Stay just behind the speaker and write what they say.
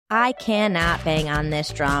I cannot bang on this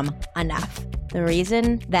drum enough. The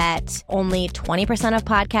reason that only 20% of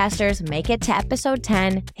podcasters make it to episode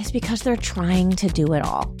 10 is because they're trying to do it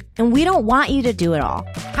all. And we don't want you to do it all.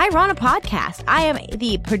 I run a podcast. I am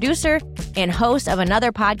the producer and host of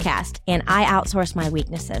another podcast, and I outsource my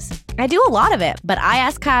weaknesses. I do a lot of it, but I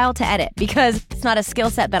ask Kyle to edit because it's not a skill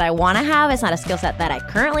set that I want to have. It's not a skill set that I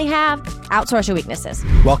currently have. Outsource your weaknesses.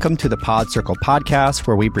 Welcome to the Pod Circle podcast,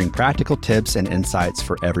 where we bring practical tips and insights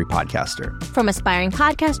for every podcaster. From aspiring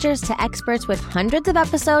podcasters to experts with hundreds of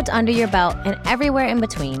episodes under your belt and everywhere in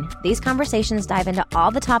between, these conversations dive into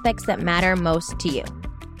all the topics that matter most to you.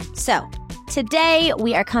 So, today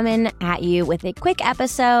we are coming at you with a quick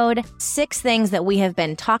episode, 6 things that we have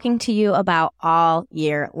been talking to you about all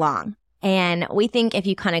year long. And we think if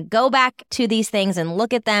you kind of go back to these things and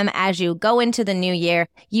look at them as you go into the new year,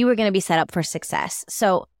 you are going to be set up for success.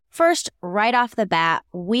 So first, right off the bat,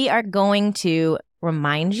 we are going to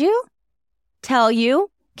remind you, tell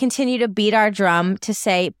you, continue to beat our drum to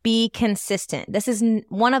say, be consistent. This is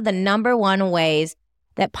one of the number one ways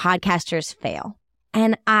that podcasters fail.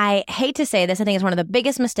 And I hate to say this, I think it's one of the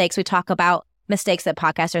biggest mistakes. We talk about mistakes that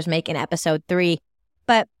podcasters make in episode 3,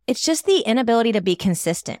 but it's just the inability to be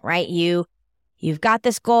consistent, right? You've got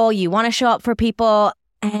this goal, you want to show up for people,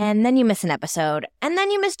 and then you miss an episode, and then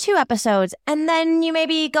you miss 2 episodes, and then you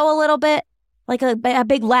maybe go a little bit like a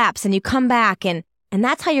big lapse and you come back, and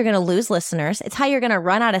that's how you're going to lose listeners. It's how you're going to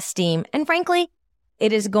run out of steam. And frankly,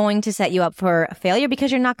 it is going to set you up for a failure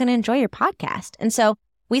because you're not going to enjoy your podcast. And so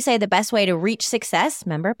we say the best way to reach success,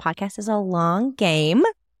 remember, podcast is a long game,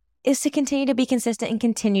 is to continue to be consistent and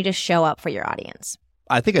continue to show up for your audience.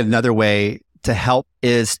 I think another way to help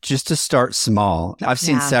is just to start small. I've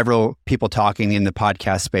seen several people talking in the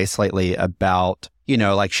podcast space lately about,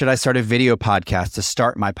 like, should I start a video podcast to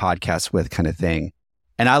start my podcast with kind of thing?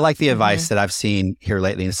 And I like the advice that I've seen here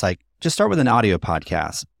lately. It's like, just start with an audio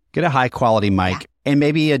podcast, get a high quality mic and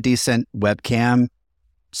maybe a decent webcam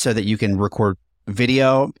so that you can record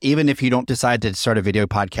video. Even if you don't decide to start a video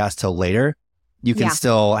podcast till later, you can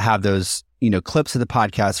still have those, clips of the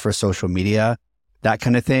podcast for social media, that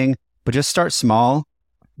kind of thing. But just start small,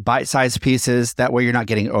 bite-sized pieces. That way you're not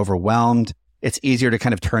getting overwhelmed. It's easier to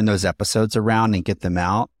kind of turn those episodes around and get them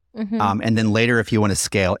out. And then later, if you want to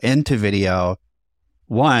scale into video,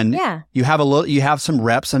 you have some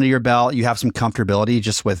reps under your belt, you have some comfortability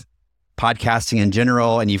just with podcasting in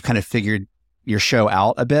general, and you've kind of figured your show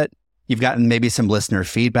out a bit. You've gotten maybe some listener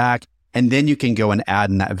feedback, and then you can go and add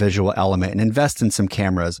in that visual element and invest in some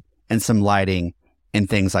cameras and some lighting and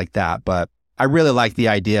things like that. But I really like the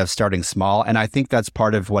idea of starting small. And I think that's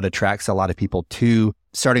part of what attracts a lot of people to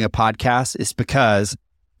starting a podcast, is because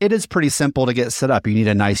it is pretty simple to get set up. You need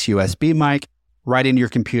a nice USB mic right into your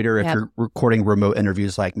computer. If you're recording remote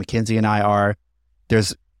interviews like Mackenzie and I are,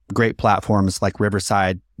 there's great platforms like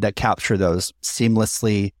Riverside that capture those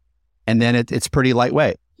seamlessly. And then it's pretty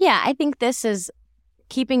lightweight. Yeah, I think this is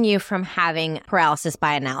keeping you from having paralysis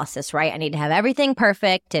by analysis, right? I need to have everything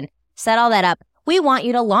perfect and set all that up. We want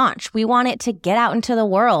you to launch. We want it to get out into the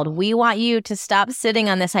world. We want you to stop sitting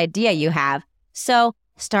on this idea you have. So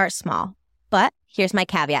start small. But here's my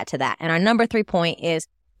caveat to that. And our number 3 point is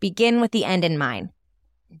begin with the end in mind.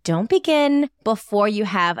 Don't begin before you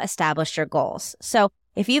have established your goals. So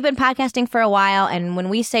if you've been podcasting for a while, and when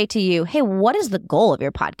we say to you, hey, what is the goal of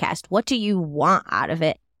your podcast? What do you want out of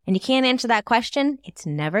it? And you can't answer that question, it's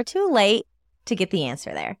never too late to get the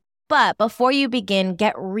answer there. But before you begin,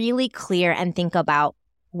 get really clear and think about,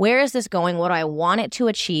 where is this going? What do I want it to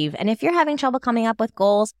achieve? And if you're having trouble coming up with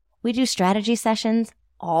goals, we do strategy sessions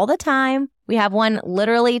all the time. We have one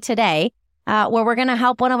literally today where we're going to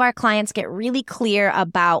help one of our clients get really clear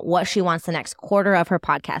about what she wants the next quarter of her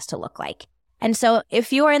podcast to look like. And so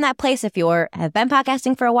if you are in that place, if you have been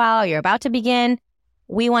podcasting for a while, you're about to begin,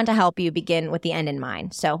 we want to help you begin with the end in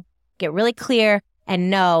mind. So get really clear and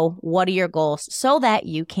know what are your goals so that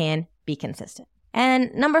you can be consistent.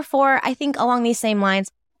 And number 4, I think along these same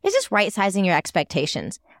lines, is just right-sizing your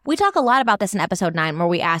expectations. We talk a lot about this in episode 9, where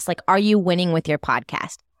we ask, are you winning with your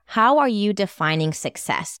podcast? How are you defining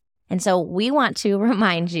success? And so we want to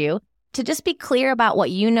remind you to just be clear about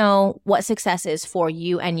what success is for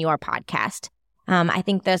you and your podcast. I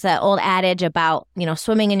think there's that old adage about,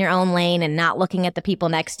 swimming in your own lane and not looking at the people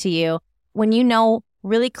next to you. When you know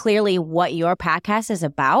really clearly what your podcast is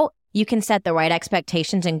about, you can set the right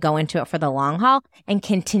expectations and go into it for the long haul and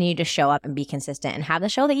continue to show up and be consistent and have the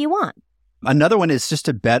show that you want. Another one is just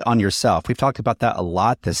to bet on yourself. We've talked about that a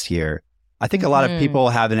lot this year. I think a lot of people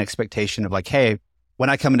have an expectation of hey, when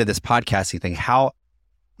I come into this podcasting thing,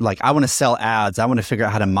 I want to sell ads. I want to figure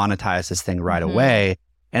out how to monetize this thing right away.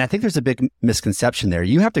 And I think there's a big misconception there.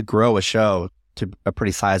 You have to grow a show to a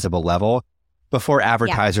pretty sizable level before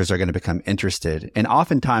advertisers are going to become interested. And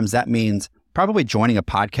oftentimes that means probably joining a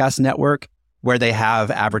podcast network where they have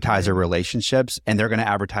advertiser relationships and they're going to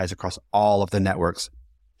advertise across all of the network's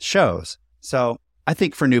shows. So I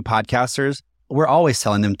think for new podcasters, we're always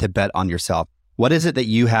telling them to bet on yourself. What is it that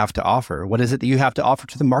you have to offer? What is it that you have to offer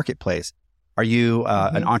to the marketplace? Are you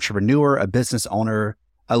an entrepreneur, a business owner,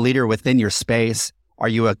 a leader within your space? Are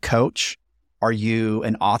you a coach? Are you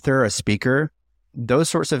an author, a speaker? Those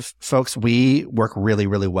sorts of folks we work really,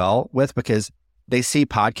 really well with because they see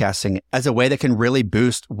podcasting as a way that can really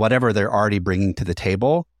boost whatever they're already bringing to the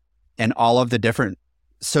table and all of the different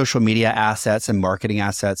social media assets and marketing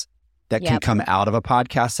assets that can come out of a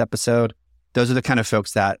podcast episode. Those are the kind of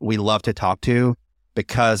folks that we love to talk to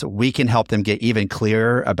because we can help them get even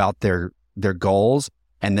clearer about their goals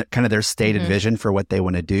and kind of their stated vision for what they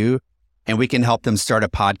want to do. And we can help them start a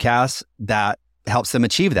podcast that helps them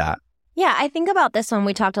achieve that. Yeah, I think about this one.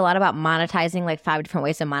 We talked a lot about monetizing, like 5 different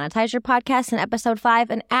ways to monetize your podcast in episode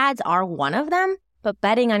 5, and ads are one of them. But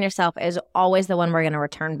betting on yourself is always the one we're going to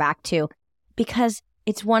return back to because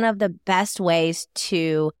it's one of the best ways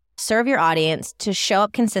to serve your audience, to show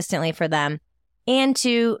up consistently for them, and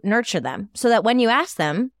to nurture them so that when you ask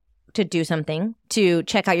them to do something, to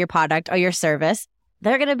check out your product or your service,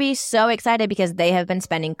 they're going to be so excited because they have been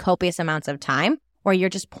spending copious amounts of time where you're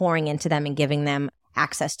just pouring into them and giving them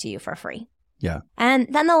access to you for free. Yeah. And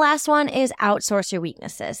then the last one is outsource your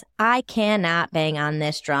weaknesses. I cannot bang on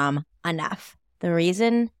this drum enough. The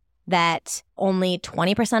reason that only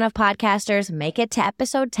 20% of podcasters make it to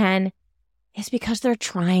episode 10 is because they're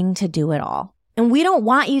trying to do it all. And we don't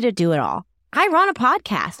want you to do it all. I run a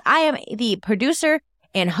podcast. I am the producer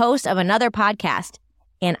and host of another podcast,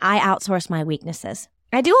 and I outsource my weaknesses.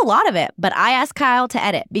 I do a lot of it, but I ask Kyle to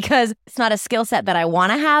edit because it's not a skill set that I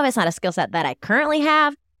want to have. It's not a skill set that I currently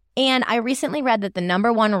have. And I recently read that the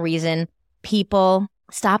number one reason people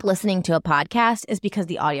stop listening to a podcast is because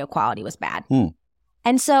the audio quality was bad.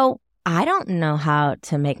 And so I don't know how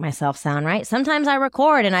to make myself sound right. Sometimes I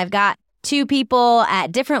record and I've got 2 people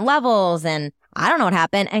at different levels and I don't know what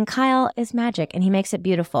happened. And Kyle is magic and he makes it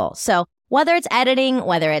beautiful. So whether it's editing,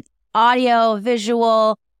 whether it's audio,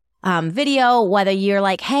 visual, video, whether you're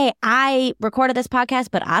like, hey, I recorded this podcast,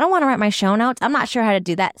 but I don't want to write my show notes. I'm not sure how to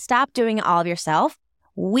do that. Stop doing it all of yourself.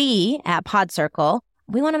 We at PodCircle,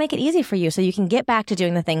 we want to make it easy for you so you can get back to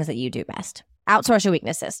doing the things that you do best. Outsource your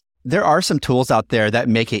weaknesses. There are some tools out there that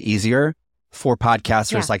make it easier for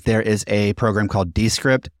podcasters. Yeah. Like there is a program called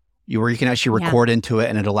Descript where you can actually record into it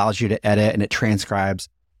and it allows you to edit and it transcribes.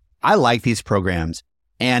 I like these programs.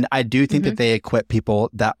 And I do think that they equip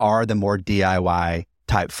people that are the more DIY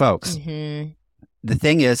type folks. The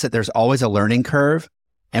thing is that there's always a learning curve.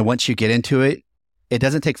 And once you get into it, it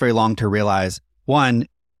doesn't take very long to realize, one,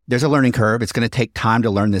 there's a learning curve. It's going to take time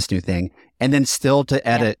to learn this new thing. And then still to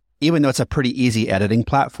edit, even though it's a pretty easy editing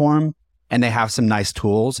platform and they have some nice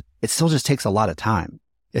tools, it still just takes a lot of time.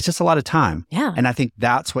 It's just a lot of time. Yeah. And I think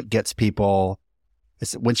that's what gets people,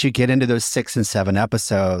 once you get into those 6 and 7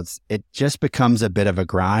 episodes, it just becomes a bit of a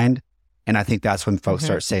grind. And I think that's when folks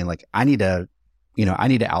start saying like, I need to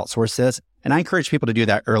outsource this. And I encourage people to do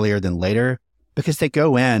that earlier than later because they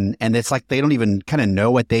go in and it's like they don't even kind of know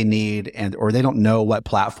what they need or they don't know what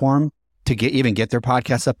platform to get their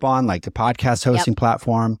podcast up on, like the podcast hosting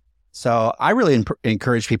platform. So I really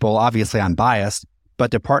encourage people, obviously I'm biased,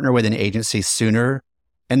 but to partner with an agency sooner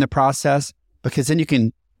in the process because then we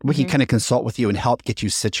can kind of consult with you and help get you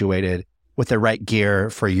situated with the right gear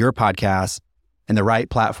for your podcast and the right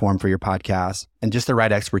platform for your podcast and just the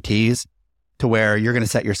right expertise to where you're going to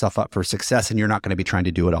set yourself up for success and you're not going to be trying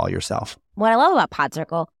to do it all yourself. What I love about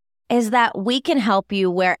PodCircle is that we can help you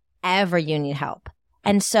wherever you need help.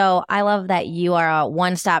 And so I love that you are a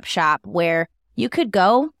one-stop shop where you could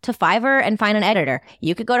go to Fiverr and find an editor.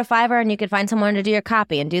 You could go to Fiverr and you could find someone to do your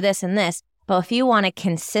copy and do this and this. But if you want a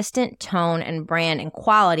consistent tone and brand and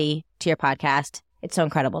quality to your podcast, it's so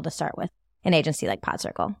incredible to start with an agency like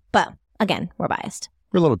PodCircle. But again, we're biased.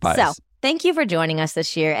 We're a little biased. So thank you for joining us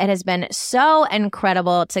this year. It has been so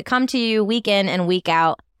incredible to come to you week in and week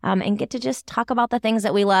out and get to just talk about the things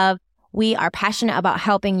that we love. We are passionate about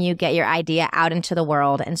helping you get your idea out into the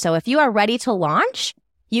world. And so if you are ready to launch,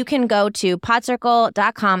 you can go to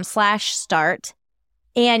podcircle.com/start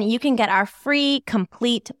and you can get our free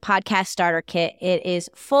complete podcast starter kit. It is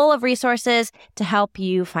full of resources to help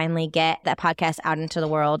you finally get that podcast out into the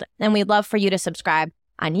world. And we'd love for you to subscribe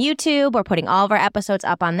on YouTube. We're putting all of our episodes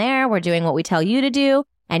up on there. We're doing what we tell you to do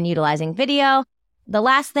and utilizing video. The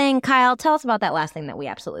last thing, Kyle, tell us about that last thing that we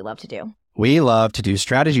absolutely love to do. We love to do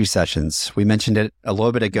strategy sessions. We mentioned it a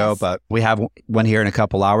little bit ago, but we have one here in a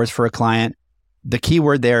couple hours for a client. The key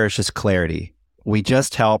word there is just clarity. We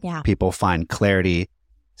just help people find clarity.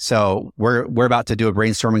 So we're about to do a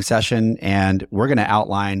brainstorming session, and we're going to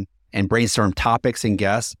outline and brainstorm topics and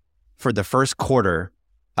guests for the first quarter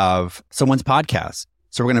of someone's podcast.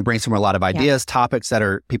 So we're going to brainstorm a lot of ideas, topics that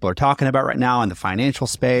people are talking about right now in the financial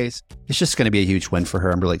space. It's just going to be a huge win for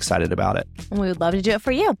her. I'm really excited about it. We would love to do it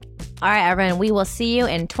for you. All right, everyone, we will see you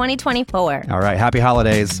in 2024. All right. Happy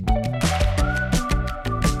holidays.